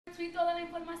Săsui toda la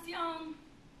información.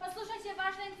 Послушайте,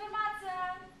 важная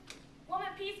информация. Women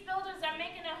peace builders are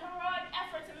making a heroic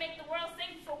effort to make the world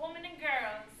safe for women and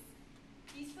girls.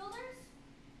 Peace builders?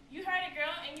 You heard it,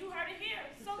 girl, and you heard it here.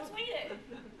 So tweet it.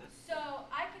 So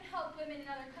I can help women in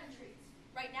other countries.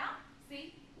 Right now?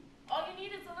 See? All you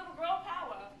need is a little girl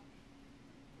power.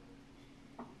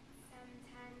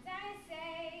 Sometimes I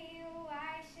say,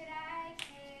 why should I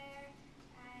care?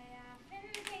 I often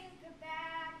think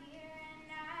about here and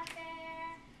not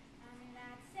there. I'm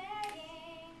not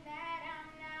saying that I'm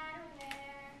not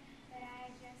aware, but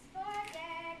I just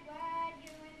forget what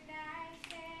you and I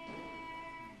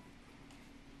share.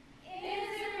 Is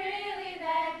it really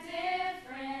that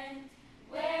different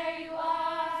where you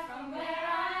are from where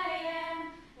I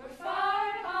am? We're far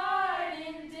apart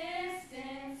in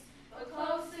distance, but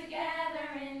close together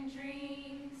in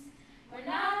dreams. We're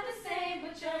not the same,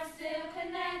 but you're still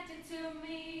connected to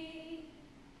me.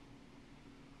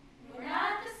 We're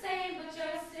not the same, but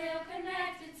you're still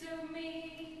connected to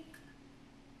me.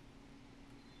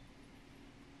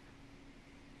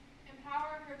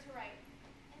 Empower her to write.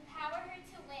 Empower her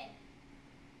to win.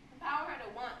 Empower her to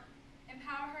want.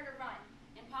 Empower her to run.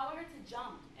 Empower her to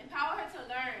jump. Empower her to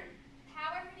learn.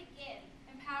 Empower her to give.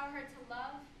 Empower her to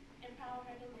love. Empower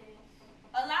her to live.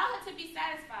 Allow her to be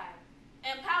satisfied.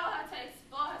 Empower her to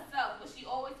explore herself, but she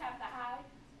always have to hide.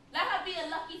 Let her be a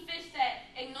lucky fish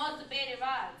that ignores the baited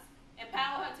rods.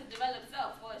 Empower her to develop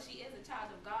self, for she is a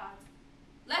child of God.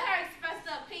 Let her express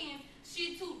the opinions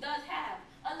she too does have.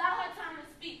 Allow her time to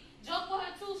speak. Joke with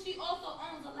her too, she also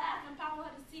owns a laugh. Empower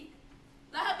her to seek.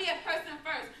 Let her be a person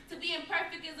first. To be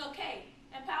imperfect is okay.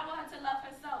 Empower her to love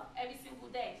herself every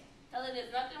single day. Tell her there's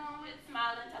nothing wrong with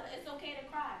smiling. Tell her it's okay to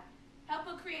cry. Help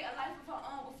her create a life of her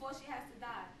own before she has to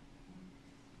die.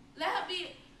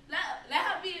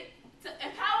 To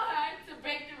empower her to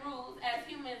break the rules. As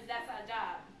humans, that's our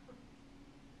job.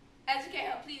 Educate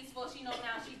her, please, for she knows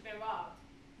now she's been robbed.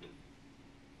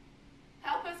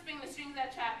 Help her spring the strings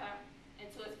that trap her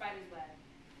into a spider's web.